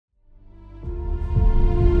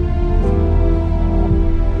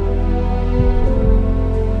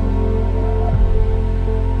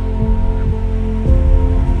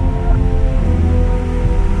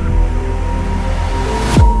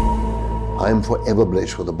I'm forever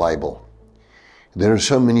blessed with the Bible. There are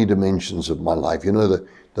so many dimensions of my life. You know,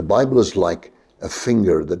 the Bible is like a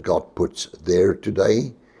finger that God puts there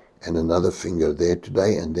today and another finger there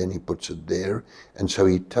today, and then he puts it there. And so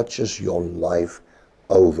he touches your life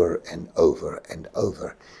over and over and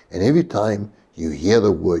over. And every time you hear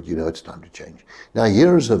the word, you know it's time to change. Now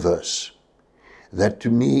here's a verse that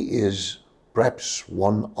to me is perhaps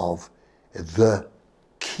one of the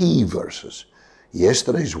key verses.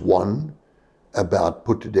 Yesterday's one about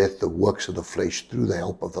put to death the works of the flesh through the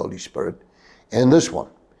help of the Holy Spirit. And this one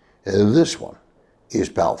is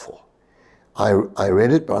powerful. I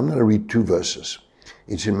read it, but I'm going to read two verses.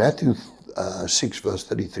 It's in Matthew 6, verse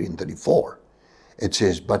 33 and 34. It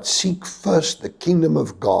says, "But seek first the kingdom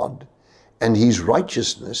of God and his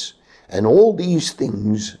righteousness, and all these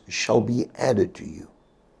things shall be added to you.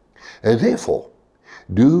 And therefore,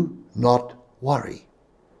 do not worry."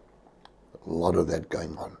 A lot of that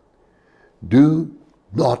going on. Do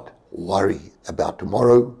not worry about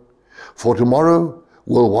tomorrow, for tomorrow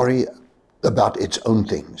will worry about its own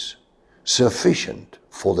things. Sufficient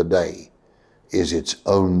for the day is its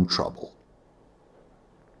own trouble.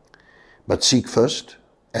 But seek first,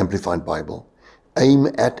 Amplified Bible, aim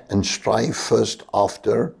at and strive first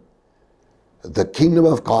after the kingdom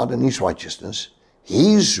of God and his righteousness,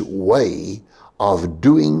 his way of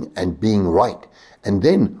doing and being right. And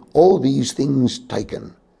then all these things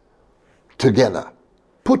taken together,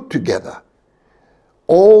 put together,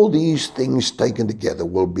 all these things taken together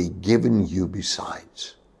will be given you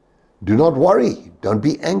besides. Do not worry. Don't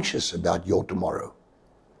be anxious about your tomorrow,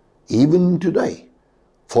 even today.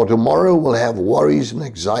 For tomorrow will have worries and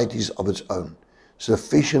anxieties of its own.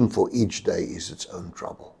 Sufficient for each day is its own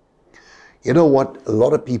trouble. You know what? A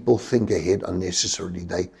lot of people think ahead unnecessarily.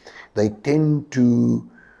 They tend to,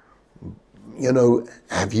 you know,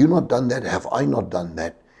 have you not done that? Have I not done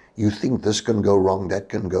that? You think this can go wrong, that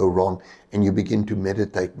can go wrong, and you begin to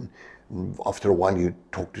meditate. And after a while you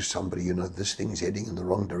talk to somebody, you know, this thing's heading in the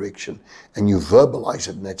wrong direction, and you verbalize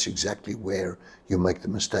it, and that's exactly where you make the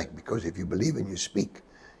mistake. Because if you believe and you speak,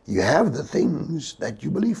 you have the things that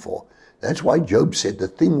you believe for. That's why Job said, "The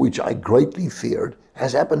thing which I greatly feared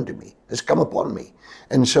has happened to me, has come upon me."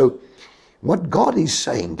 And so what God is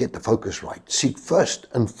saying, get the focus right. Seek first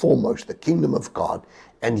and foremost the kingdom of God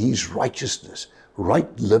and his righteousness,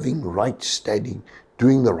 right living, right standing,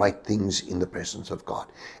 doing the right things in the presence of God.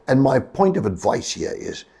 And my point of advice here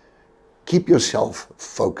is keep yourself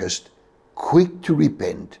focused, quick to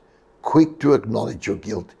repent, quick to acknowledge your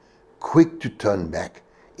guilt, quick to turn back.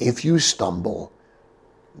 If you stumble,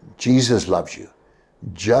 Jesus loves you.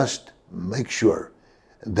 Just make sure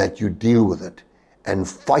that you deal with it and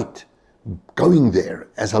fight going there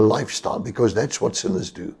as a lifestyle, because that's what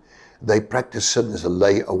sinners do. They practice sin as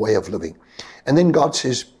a way of living. And then God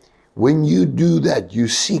says, when you do that, you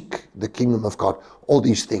seek the kingdom of God, all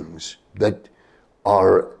these things that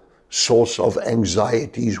are source of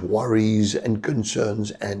anxieties, worries, and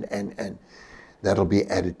concerns, and that'll be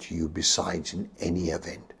added to you besides in any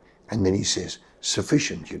event. And then he says,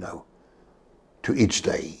 sufficient, you know, to each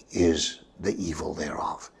day is the evil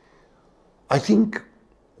thereof. I think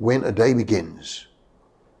when a day begins,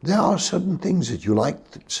 there are certain things that you like,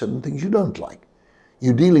 certain things you don't like.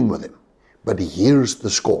 You're dealing with them. But here's the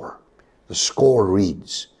score. The score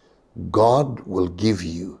reads, God will give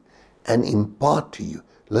you and impart to you,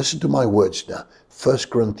 listen to my words now, 1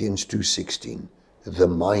 Corinthians 2:16, the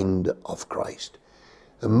mind of Christ.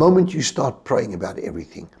 The moment you start praying about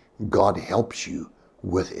everything, God helps you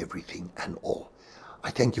with everything and all. I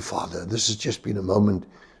thank you, Father. This has just been a moment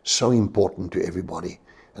so important to everybody.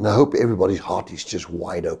 And I hope everybody's heart is just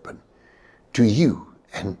wide open to you,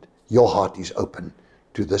 and your heart is open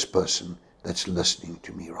to this person that's listening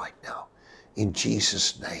to me right now. In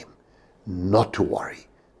Jesus' name, not to worry,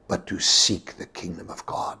 but to seek the kingdom of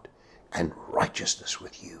God and righteousness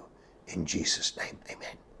with you. In Jesus' name,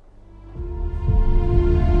 amen.